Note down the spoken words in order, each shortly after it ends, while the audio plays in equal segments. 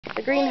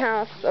The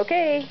greenhouse.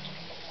 Okay.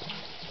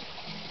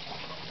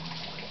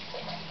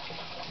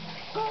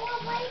 Go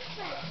away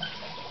from it.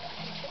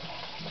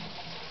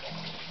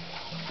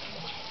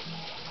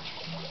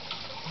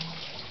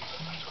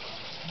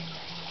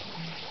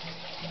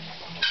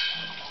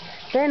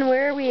 Ben,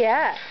 where are we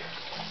at?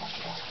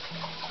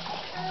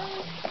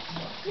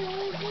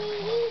 Suzy.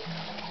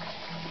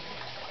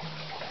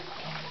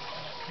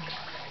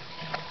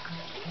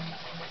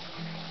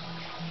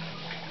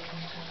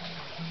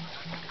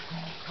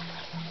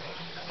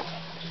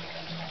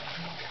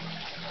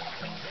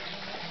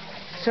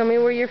 Show me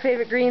where your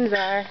favorite greens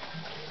are.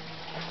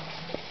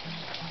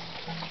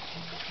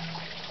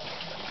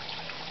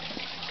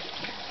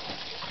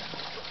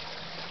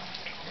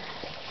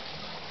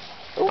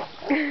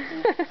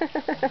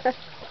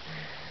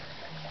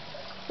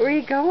 Where are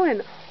you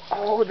going?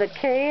 Oh, the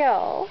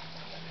kale.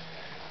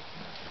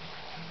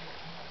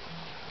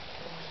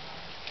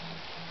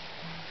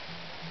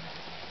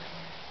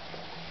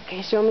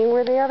 Okay, show me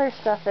where the other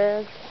stuff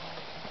is.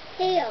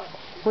 Kale.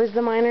 Where's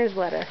the miner's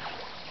letter?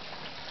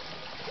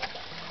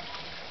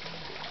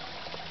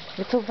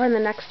 It's over in the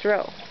next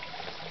row.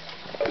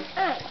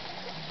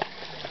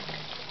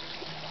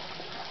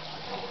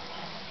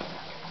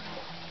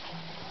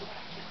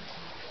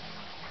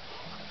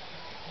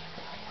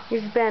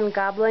 Here's Ben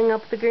gobbling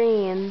up the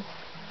greens.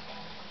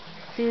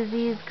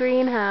 Suzy's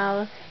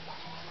greenhouse.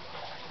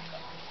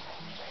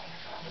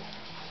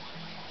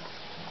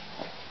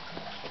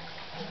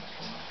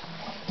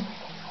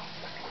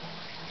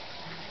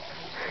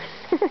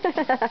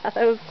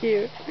 That was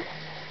cute.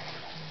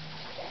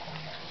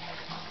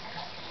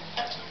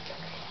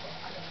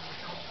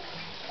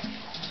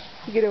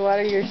 You gonna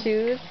water your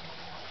shoes?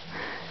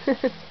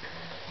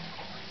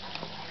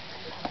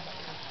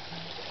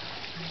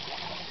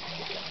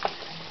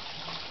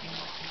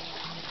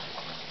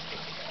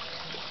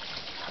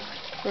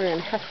 We're in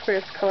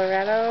Hesperus,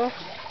 Colorado,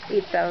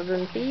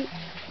 8,000 feet.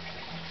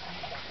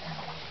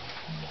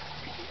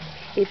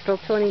 April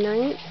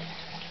 29th.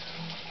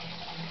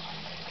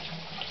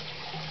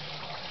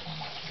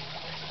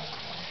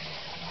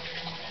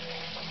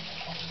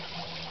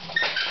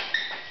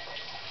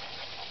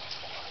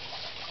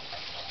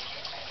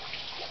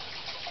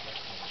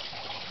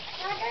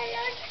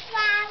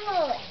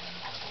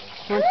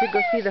 Why don't you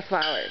go see the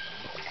flowers?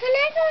 Can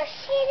I go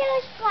see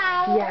those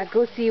flowers? Yeah,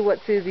 go see what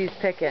Suzy's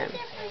picking. They're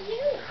for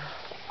you.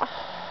 Oh.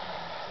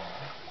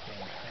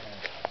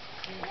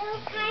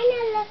 They'll kind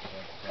of look.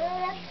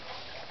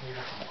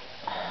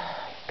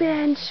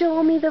 Ben,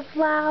 show me the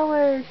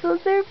flowers.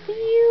 Those are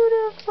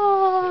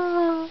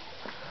beautiful.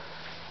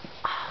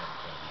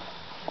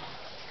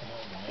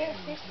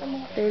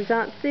 There's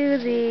Aunt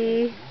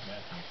Suzy.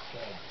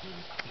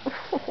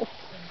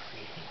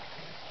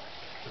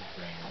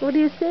 What do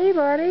you say,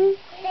 buddy?